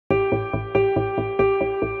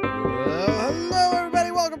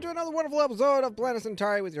to another wonderful episode of Planet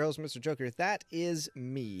Centauri with your host, Mr. Joker. That is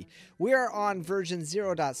me. We are on version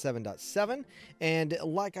 0.7.7, and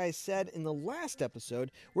like I said in the last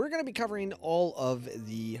episode, we're going to be covering all of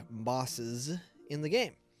the bosses in the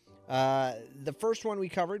game. The first one we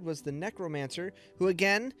covered was the Necromancer, who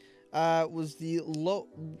again was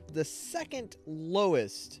the second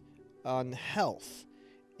lowest on health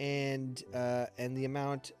and the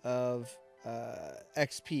amount of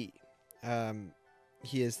XP.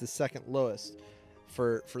 He is the second lowest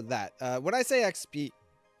for that. When I say XP,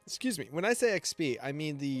 when I say XP, I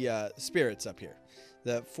mean the spirits up here.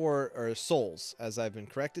 The souls, as I've been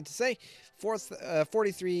corrected to say.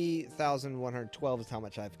 43,112 is how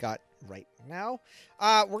much I've got right now.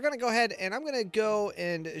 We're going to go ahead and I'm going to go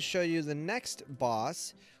and show you the next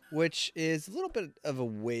boss, which is a little bit of a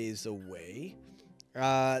ways away.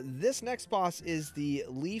 This next boss is the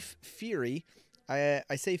Leaf Feary. I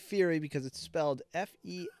say Feary because it's spelled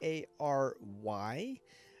F-E-A-R-Y.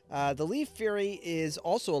 The Leaf Feary is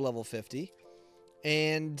also a level 50.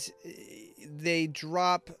 And they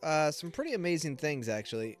drop some pretty amazing things,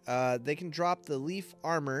 actually. They can drop the leaf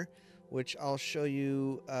armor, which I'll show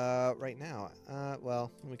you right now.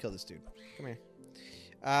 Well, let me kill this dude. Come here.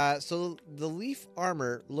 So the leaf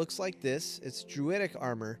armor looks like this. It's druidic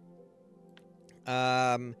armor.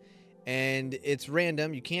 And it's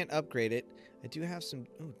random. You can't upgrade it. I do have some...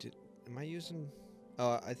 Oh, am I using...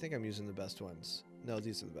 Oh, I think I'm using the best ones. No,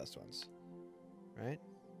 these are the best ones. Right?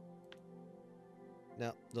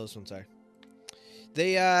 No, those ones are.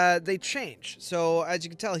 They change. So as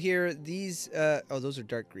you can tell here, these oh, those are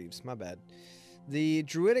dark greaves. My bad. The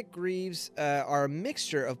druidic greaves are a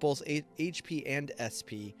mixture of both HP and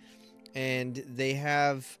SP, and they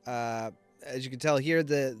have, as you can tell here,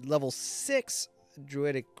 the level 6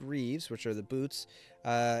 druidic greaves, which are the boots,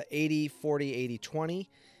 80, 40, 80, 20.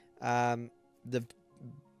 The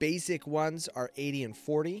basic ones are 80 and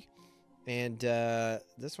 40. And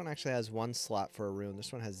this one actually has 1 slot for a rune.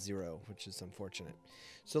 This one has 0, which is unfortunate.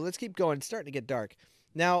 So let's keep going. It's starting to get dark.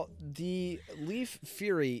 Now, the Leaf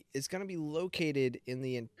Feary is going to be located in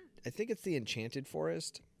the... I think it's the Enchanted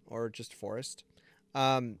Forest, or just Forest.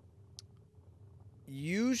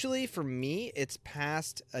 Usually, for me, it's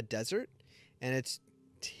past a desert. And it's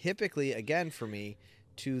typically, again, for me,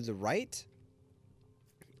 to the right.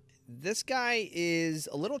 This guy is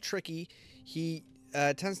a little tricky. He...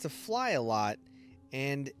 tends to fly a lot,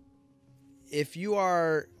 and if you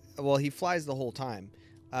are, well, he flies the whole time,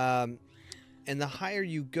 and the higher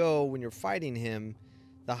you go when you're fighting him,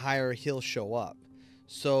 the higher he'll show up.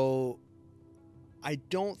 So I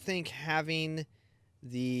don't think having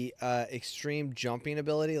the extreme jumping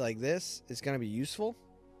ability like this is going to be useful.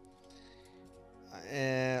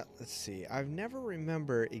 Let's see, I've never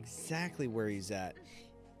remember exactly where he's at.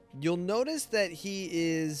 You'll notice that he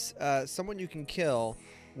is someone you can kill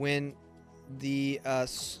when the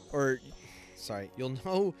you'll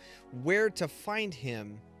know where to find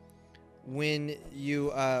him when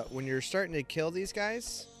you're starting to kill these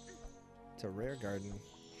guys. It's a rare garden,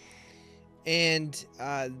 and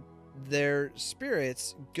their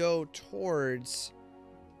spirits go towards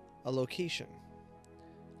a location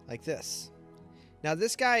like this. Now,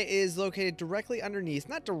 this guy is located directly underneath.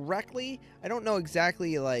 Not directly. I don't know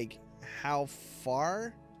exactly, like, how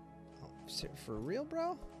far. Oh, for real,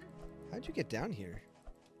 bro? How'd you get down here?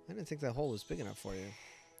 I didn't think that hole was big enough for you.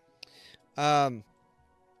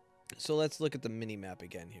 So let's look at the mini-map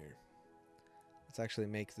again here. Let's actually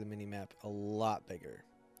make the mini-map a lot bigger.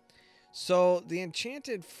 So the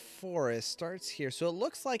Enchanted Forest starts here. So it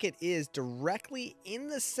looks like it is directly in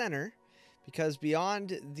the center, because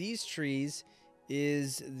beyond these trees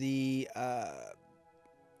is the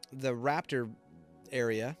raptor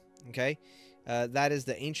area. Okay, that is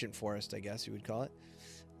the ancient forest, I guess you would call it.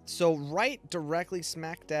 So right directly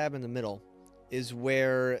smack dab in the middle is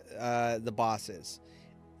where the boss is,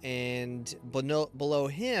 and below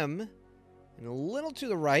him and a little to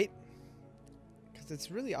the right, because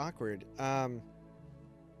it's really awkward,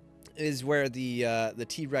 is where the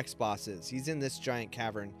T-Rex boss is. He's in this giant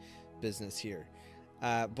cavern business here.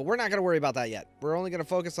 But we're not going to worry about that yet. We're only going to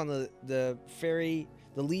focus on the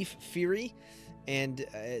Leaf Feary. And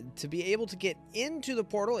to be able to get into the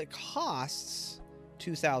portal, it costs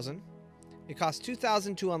 2,000. It costs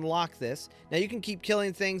 2,000 to unlock this. Now, you can keep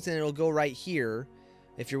killing things, and it'll go right here.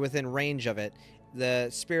 If you're within range of it, the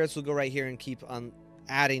spirits will go right here and keep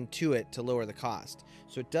adding to it to lower the cost.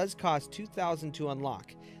 So it does cost 2,000 to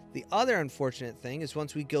unlock. The other unfortunate thing is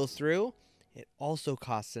once we go through, it also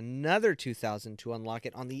costs another 2,000 to unlock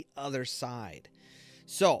it on the other side.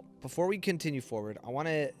 So, before we continue forward, I want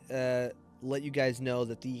to let you guys know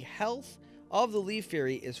that the health of the Leaf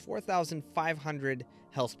Fury is 4,500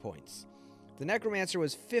 health points. The Necromancer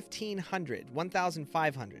was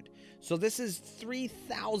 1,500. So this is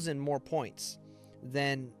 3,000 more points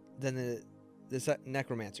than this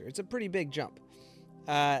Necromancer. It's a pretty big jump.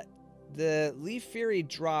 The Leaf Fury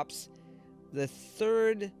drops the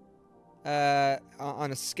third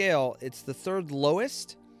on a scale. It's the third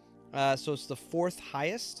lowest, so it's the fourth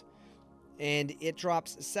highest, and it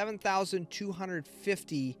drops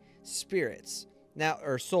 7,250 spirits now,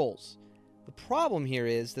 or souls. The problem here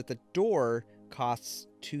is that the door costs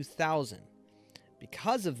 2,000.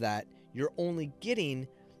 Because of that, you're only getting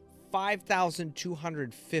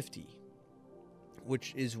 5,250,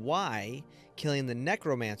 which is why killing the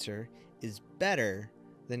Necromancer is better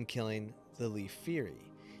than killing the Leaf Fury.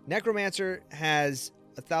 Necromancer has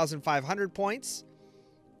 1,500 points,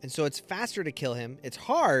 and so it's faster to kill him. It's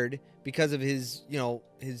hard because of his,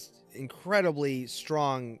 his incredibly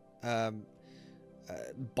strong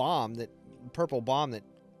purple bomb that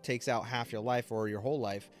takes out half your life or your whole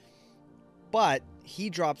life. But he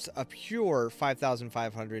drops a pure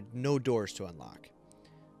 5,500, no doors to unlock.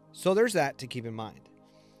 So there's that to keep in mind.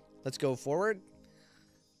 Let's go forward.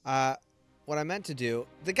 What I meant to do,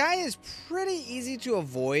 the guy is pretty easy to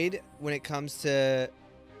avoid when it comes to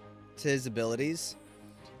his abilities.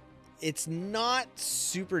 It's not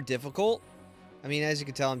super difficult. I mean, as you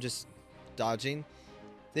can tell, I'm just dodging.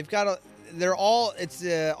 They're all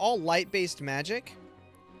light-based magic.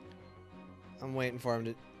 I'm waiting for him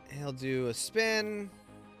to, he'll do a spin,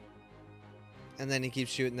 and then he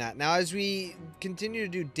keeps shooting that. Now, as we continue to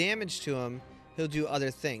do damage to him, he'll do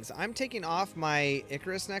other things. I'm taking off my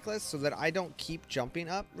Icarus necklace so that I don't keep jumping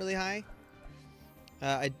up really high.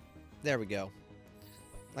 There we go.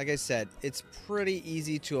 Like I said, it's pretty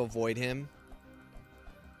easy to avoid him.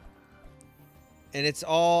 And it's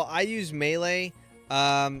all, I use melee.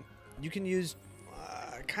 You can use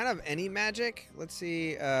kind of any magic. Let's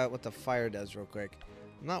see what the fire does real quick.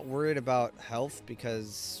 I'm not worried about health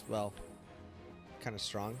because, well, kind of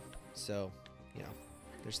strong. So,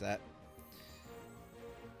 there's that.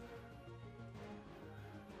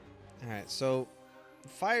 Alright, so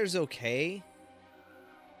fire's okay,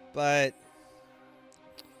 but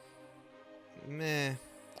meh.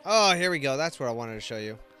 Oh, here we go. That's what I wanted to show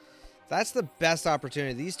you. That's the best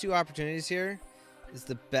opportunity. These two opportunities here is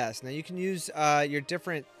the best. Now you can use your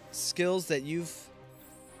different skills that you've...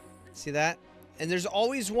 See that? And there's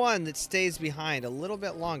always one that stays behind a little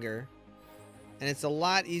bit longer, and it's a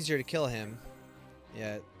lot easier to kill him.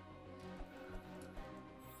 Yeah.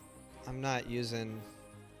 I'm not using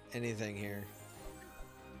anything here.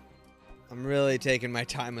 I'm really taking my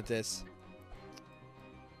time with this.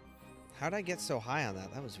 How'd I get so high on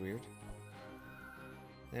that? That was weird.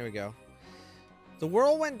 There we go. The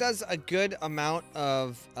whirlwind does a good amount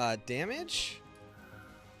of damage,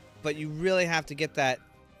 but you really have to get that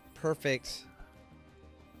perfect...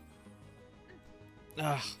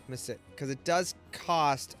 Ugh, missed it. Because it does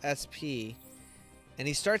cost SP, and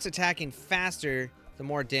he starts attacking faster the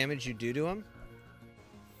more damage you do to him.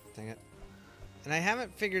 Dang it. And I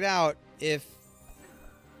haven't figured out if...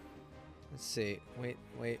 Let's see. Wait.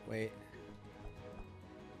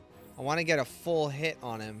 I want to get a full hit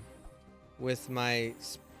on him with my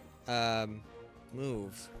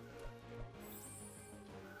move.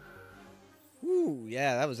 Woo,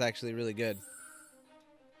 yeah, that was actually really good.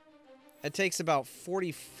 It takes about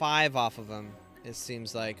 45 off of him, it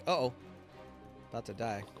seems like. Uh-oh. About to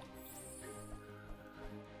die.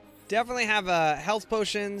 Definitely have health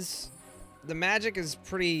potions. The magic is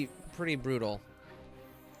pretty brutal.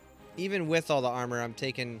 Even with all the armor, I'm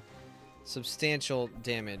taking substantial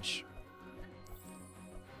damage.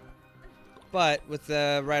 But with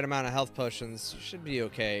the right amount of health potions, should be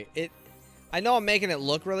okay. I know I'm making it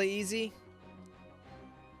look really easy.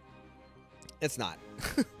 It's not.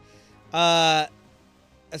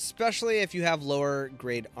 Especially if you have lower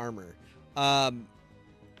grade armor. I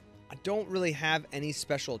don't really have any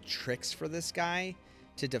special tricks for this guy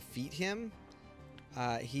to defeat him.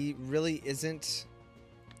 He really isn't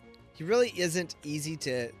easy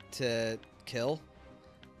to kill.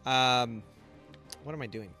 What am I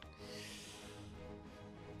doing?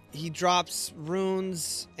 He drops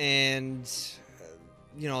runes and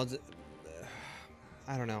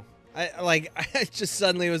I don't know. I just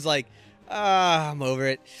suddenly was like, I'm over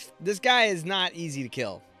it. This guy is not easy to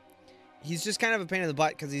kill. He's just kind of a pain in the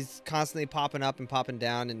butt because he's constantly popping up and popping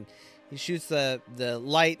down, and he shoots the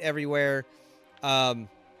light everywhere.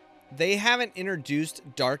 They haven't introduced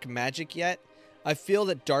dark magic yet. I feel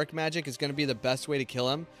that dark magic is going to be the best way to kill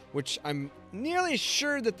him, which I'm nearly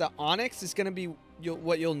sure that the onyx is going to be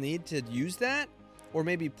what you'll need to use that, or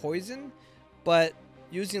maybe poison. but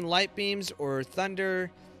using light beams or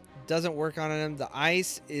thunder doesn't work on him. The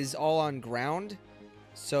ice is all on ground,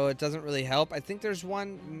 so it doesn't really help. I think there's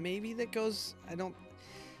one maybe that goes,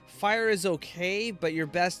 fire is okay, but your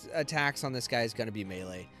best attacks on this guy is going to be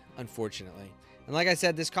melee, unfortunately. And like I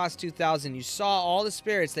said, this costs 2,000. You saw all the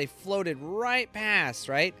spirits, they floated right past,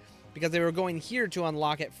 right? Because they were going here to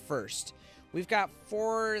unlock it first. We've got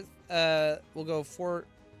we'll go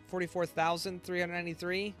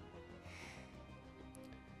 44,393.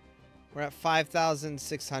 We're at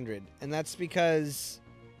 5,600, and that's because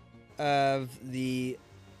of the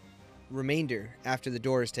remainder after the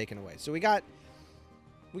door is taken away. So we got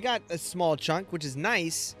a small chunk, which is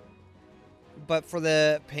nice, but for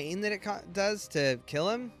the pain that it does to kill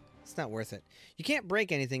him, it's not worth it. You can't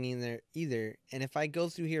break anything in there either, and if I go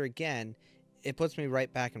through here again, it puts me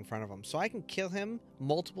right back in front of him. So I can kill him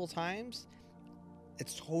multiple times.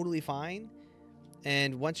 It's totally fine,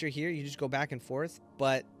 and once you're here, you just go back and forth,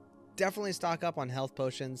 but definitely stock up on health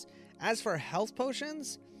potions. As for health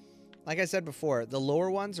potions, like I said before, the lower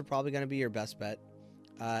ones are probably going to be your best bet.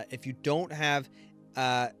 If you don't have...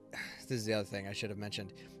 this is the other thing I should have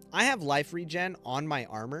mentioned. I have life regen on my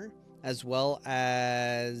armor, as well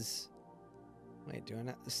as... Wait, doing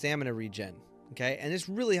that? The stamina regen. Okay? And it's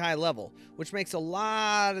really high level, which makes a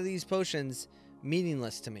lot of these potions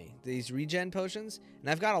meaningless to me. These regen potions. And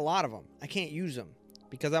I've got a lot of them. I can't use them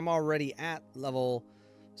because I'm already at level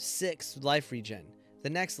 6 life regen. The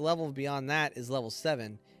next level beyond that is level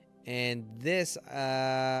 7. And this,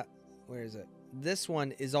 where is it? This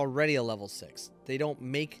one is already a level 6. They don't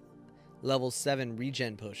make level 7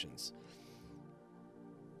 regen potions.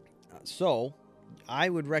 So, I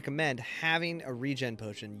would recommend having a regen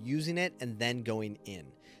potion, using it, and then going in.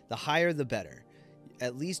 The higher, the better.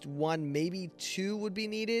 At least one, maybe two would be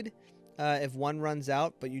needed if one runs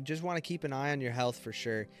out, but you just want to keep an eye on your health for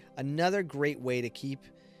sure. Another great way to keep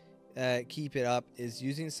it up is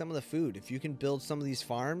using some of the food. If you can build some of these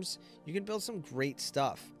farms, you can build some great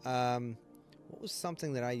stuff. What was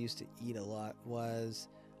something that I used to eat a lot was,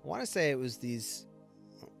 I want to say it was these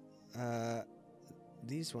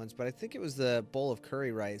ones, but I think it was the bowl of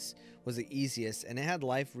curry rice was the easiest, and it had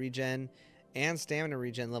life regen and stamina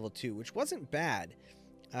regen level 2, which wasn't bad.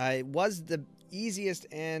 It was the easiest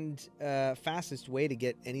and fastest way to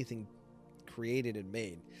get anything created and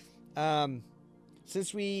made.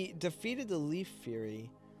 Since we defeated the Leaf Feary,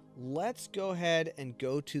 let's go ahead and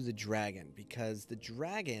go to the dragon, because the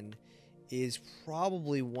dragon is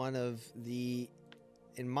probably one of the,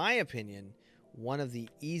 in my opinion, one of the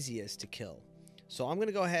easiest to kill. So I'm going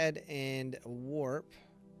to go ahead and warp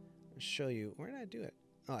and show you. Where did I do it?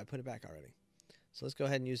 Oh, I put it back already. So let's go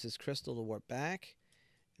ahead and use this crystal to warp back.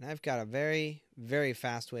 And I've got a very, very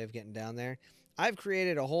fast way of getting down there. I've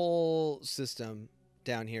created a whole system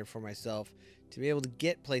down here for myself to be able to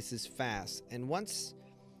get places fast. And once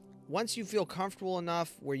you feel comfortable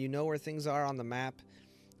enough where you know where things are on the map,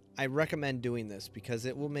 I recommend doing this because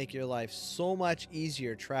it will make your life so much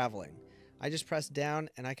easier traveling. I just press down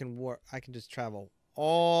and I can just travel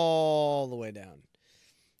all the way down.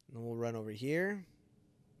 And then we'll run over here.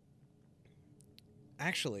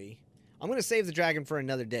 Actually, I'm going to save the dragon for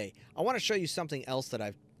another day. I want to show you something else that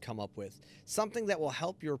I've come up with. Something that will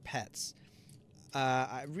help your pets.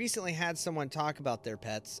 I recently had someone talk about their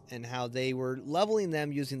pets and how they were leveling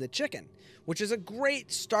them using the chicken, which is a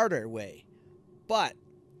great starter way. But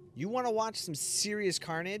you want to watch some serious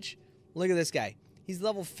carnage? Look at this guy. He's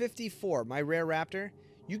level 54, my rare raptor.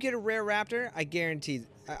 You get a rare raptor, I guarantee,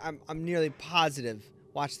 I'm nearly positive.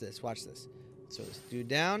 Watch this, watch this. So this dude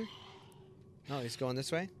down. Oh, he's going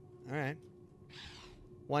this way? All right.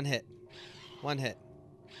 One hit. One hit.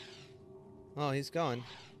 Oh, he's going.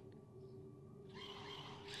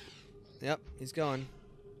 Yep, he's going.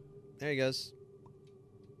 There he goes.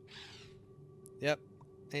 Yep.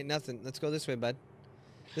 Ain't nothing. Let's go this way, bud.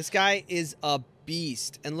 This guy is a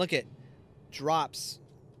beast. And look at drops.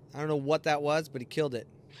 I don't know what that was, but he killed it.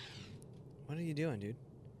 What are you doing, dude?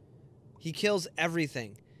 He kills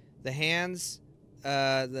everything. The hands,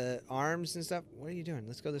 the arms and stuff. What are you doing?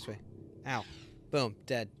 Let's go this way. Ow. Boom.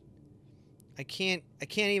 Dead. I can't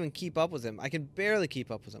even keep up with him. I can barely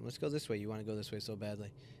keep up with him. Let's go this way. You want to go this way so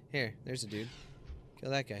badly. Here. There's a dude.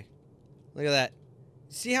 Kill that guy. Look at that.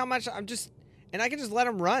 See how much I'm just... And I can just let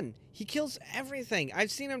him run. He kills everything.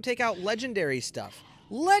 I've seen him take out legendary stuff.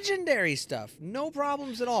 Legendary stuff. No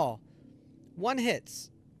problems at all. One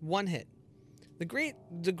hits. One hit.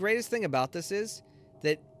 The greatest thing about this is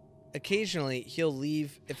that occasionally he'll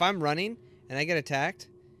leave. If I'm running and I get attacked,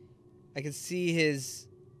 I can see his...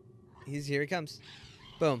 Here he comes.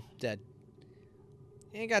 Boom. Dead.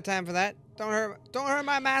 He ain't got time for that. Don't hurt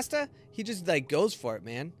my master. He just like goes for it,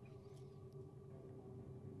 man.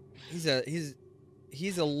 He's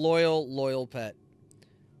a loyal pet.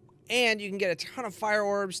 And you can get a ton of fire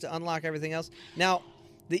orbs to unlock everything else. Now,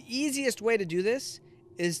 the easiest way to do this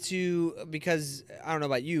is to, because I don't know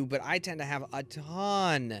about you, but I tend to have a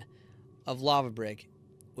ton of lava brick,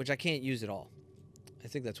 which I can't use at all. I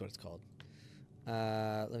think that's what it's called.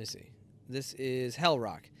 Let me see. This is hell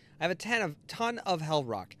rock. I have a ton of hell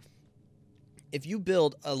rock. If you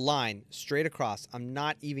build a line straight across, I'm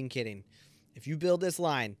not even kidding. If you build this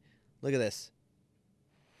line, look at this.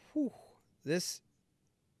 Whew. This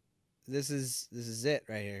is it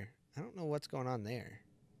right here. I don't know what's going on there.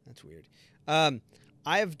 That's weird. I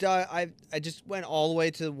just went all the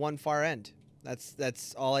way to one far end.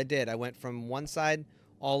 That's all I did. I went from one side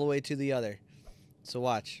all the way to the other. So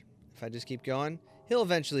watch. If I just keep going, he'll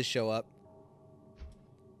eventually show up.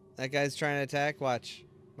 That guy's trying to attack. Watch.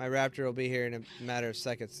 My raptor will be here in a matter of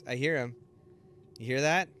seconds. I hear him. You hear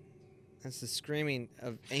that? That's the screaming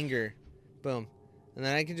of anger. Boom. And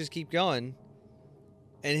then I can just keep going.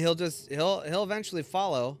 And he'll eventually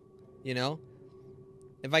follow, you know.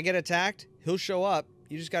 If I get attacked, he'll show up.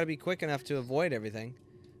 You just got to be quick enough to avoid everything.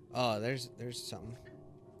 Oh, there's something.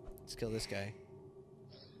 Let's kill this guy.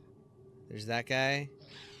 There's that guy.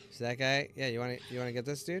 There's that guy. Yeah, you want to get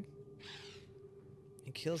this dude?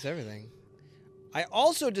 He kills everything. I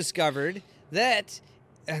also discovered that,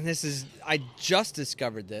 and I just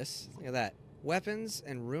discovered this. Look at that. Weapons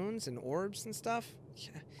and runes and orbs and stuff.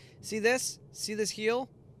 Yeah. See this? See this heal?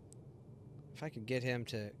 If I could get him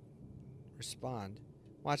to respond.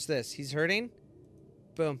 Watch this. He's hurting.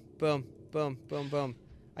 Boom, boom, boom, boom, boom.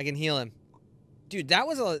 I can heal him. Dude, that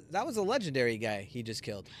was a legendary guy he just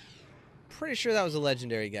killed. Pretty sure that was a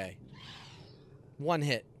legendary guy. One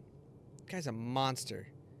hit. Guy's a monster.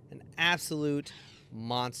 An absolute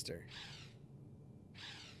monster.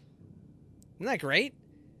 Isn't that great?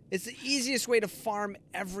 It's the easiest way to farm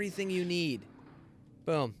everything you need.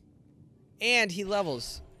 Boom. And he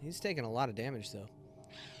levels. He's taking a lot of damage, though.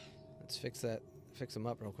 Let's fix him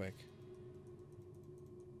up real quick.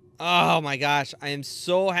 Oh, my gosh. I am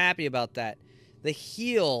so happy about that. The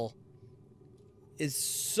heal is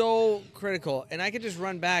so critical. And I can just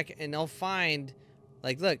run back, and I'll find...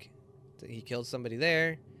 Like, look. He killed somebody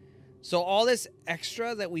there. So all this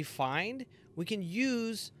extra that we find, we can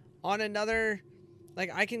use on another...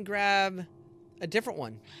 Like, I can grab a different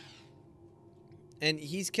one. And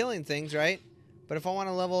he's killing things, right? But if I want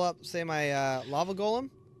to level up, say, my lava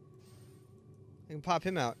golem, I can pop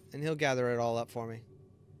him out, and he'll gather it all up for me.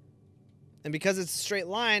 And because it's a straight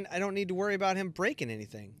line, I don't need to worry about him breaking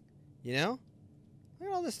anything. You know? Look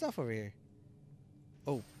at all this stuff over here.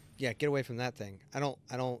 Oh, yeah, get away from that thing. I don't...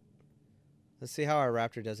 Let's see how our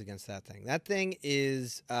raptor does against that thing. That thing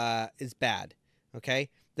is bad, okay?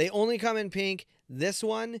 They only come in pink. This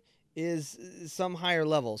one is some higher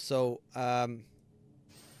level. So, what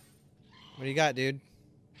do you got, dude?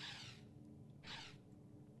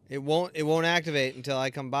 It won't activate until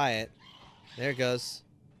I come by it. There it goes.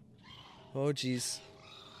 Oh, jeez.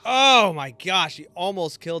 Oh, my gosh. He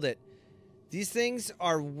almost killed it. These things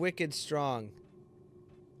are wicked strong.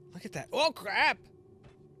 Look at that. Oh, crap.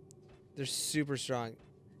 They're super strong.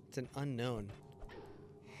 It's an unknown.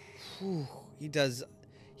 Whew. He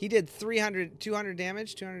did 200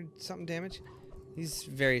 damage, 200 something damage. He's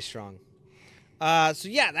very strong. So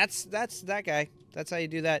yeah, that's that guy. That's how you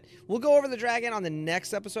do that. We'll go over the dragon on the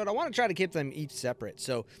next episode. I want to try to keep them each separate.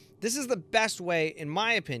 So this is the best way, in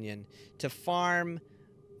my opinion, to farm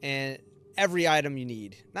and every item you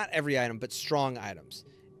need. Not every item, but strong items.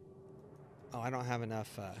 Oh, I don't have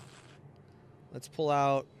enough. Let's pull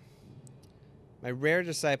out. My rare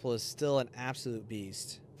disciple is still an absolute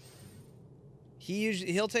beast.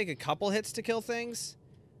 He'll take a couple hits to kill things,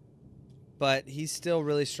 but he's still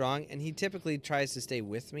really strong, and he typically tries to stay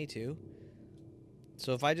with me too.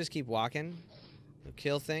 So if I just keep walking, he'll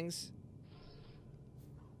kill things.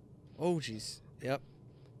 Oh, jeez. Yep.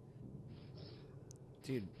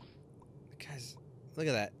 Dude, guys, look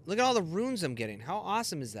at that. Look at all the runes I'm getting. How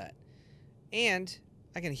awesome is that? And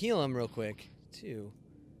I can heal him real quick too.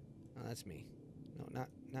 Oh, that's me. No,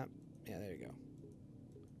 not. Yeah, there you go.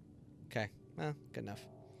 Okay. Well, good enough.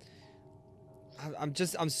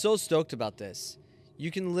 I'm so stoked about this.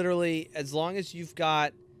 You can literally, as long as you've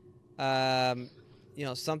got, you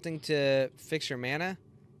know, something to fix your mana,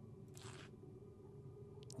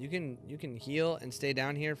 you can heal and stay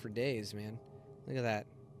down here for days, man. Look at that.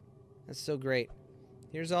 That's so great.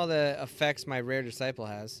 Here's all the effects my rare disciple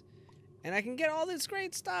has, and I can get all this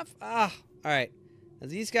great stuff. Ah, all right. Now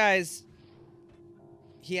these guys,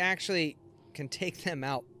 he actually can take them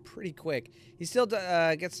out pretty quick. He still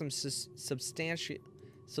gets some substantial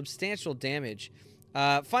damage.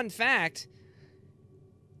 Fun fact,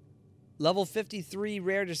 level 53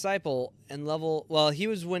 rare disciple and when he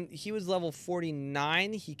was level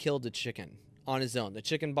 49, he killed the chicken on his own. The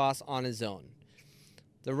chicken boss on his own.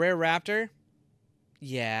 The rare raptor,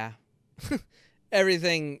 yeah.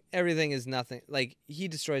 Everything is nothing. Like, he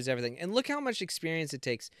destroys everything. And look how much experience it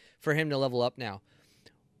takes for him to level up now.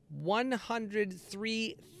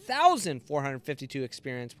 103,452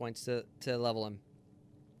 experience points to level him.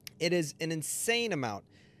 It is an insane amount.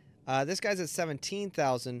 This guy's at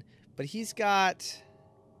 17,000, but he's got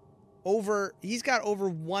over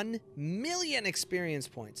 1 million experience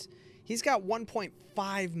points. He's got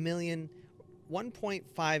 1.5 million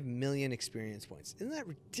experience points. Isn't that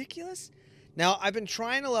ridiculous? Now, I've been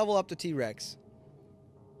trying to level up the T-Rex.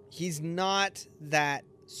 He's not that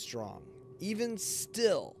strong, even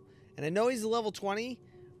still. And I know he's a level 20,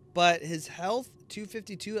 but his health,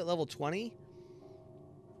 252 at level 20,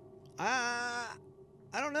 I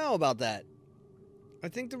don't know about that. I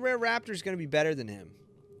think the rare raptor is going to be better than him.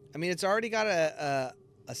 I mean, it's already got a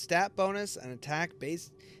stat bonus, an attack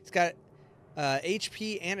base. It's got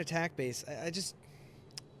HP and attack base. I just,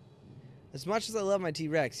 as much as I love my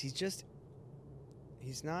T-Rex, he's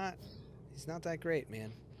not that great,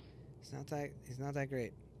 man. He's not that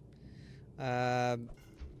great.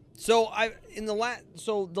 So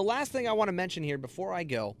the last thing I want to mention here before I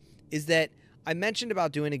go is that I mentioned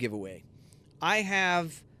about doing a giveaway. I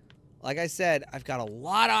have, like I said, I've got a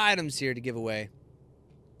lot of items here to give away.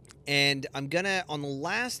 And I'm gonna, on the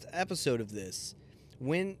last episode of this,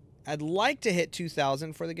 when I'd like to hit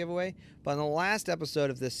 2,000 for the giveaway, but on the last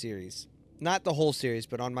episode of this series, not the whole series,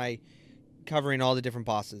 but on my covering all the different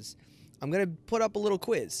bosses, I'm gonna put up a little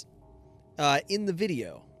quiz in the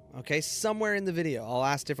video. Okay, somewhere in the video, I'll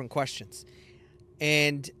ask different questions,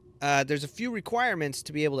 and there's a few requirements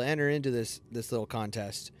to be able to enter into this little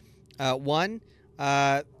contest. One,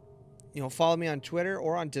 follow me on Twitter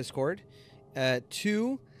or on Discord.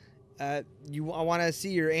 Two, I want to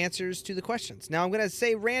see your answers to the questions. Now, I'm going to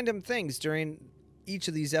say random things during each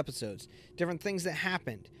of these episodes, different things that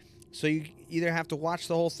happened. So you either have to watch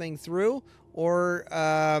the whole thing through, or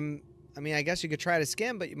I guess you could try to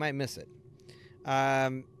skim, but you might miss it.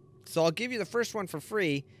 So I'll give you the first one for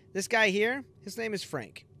free. This guy here, his name is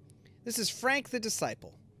Frank. This is Frank the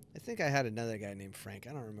Disciple. I think I had another guy named Frank.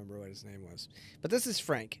 I don't remember what his name was. But this is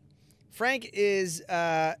Frank. Frank is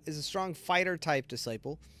a strong fighter type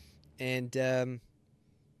disciple. And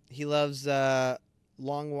he loves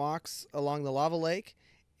long walks along the lava lake.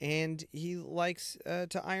 And he likes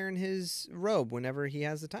to iron his robe whenever he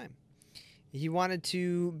has the time. He wanted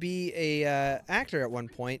to be a actor at one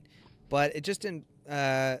point, but it just didn't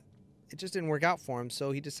work out for him.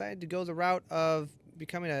 So he decided to go the route of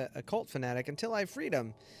becoming a cult fanatic until I freed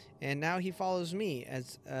him, and now he follows me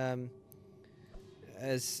as his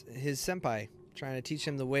senpai, trying to teach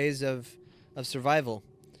him the ways of survival.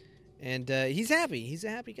 And he's happy. He's a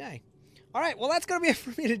happy guy. All right, well, that's going to be it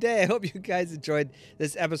for me today. I hope you guys enjoyed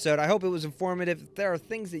this episode. I hope it was informative. If there are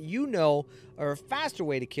things that you know are a faster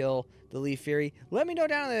way to kill the Leaf Feary, let me know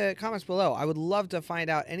down in the comments below. I would love to find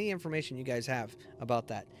out any information you guys have about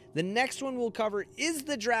that. The next one we'll cover is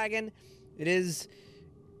the dragon. It's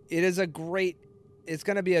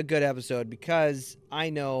going to be a good episode because I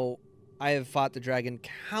know I have fought the dragon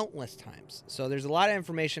countless times. So there's a lot of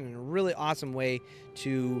information and a really awesome way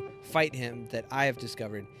to fight him that I have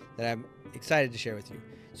discovered that I'm excited to share with you.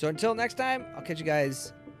 So until next time, I'll catch you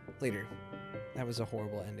guys later. That was a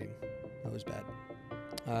horrible ending. That was bad.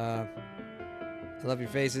 I love your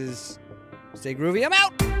faces. Stay groovy. I'm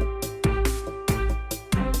out!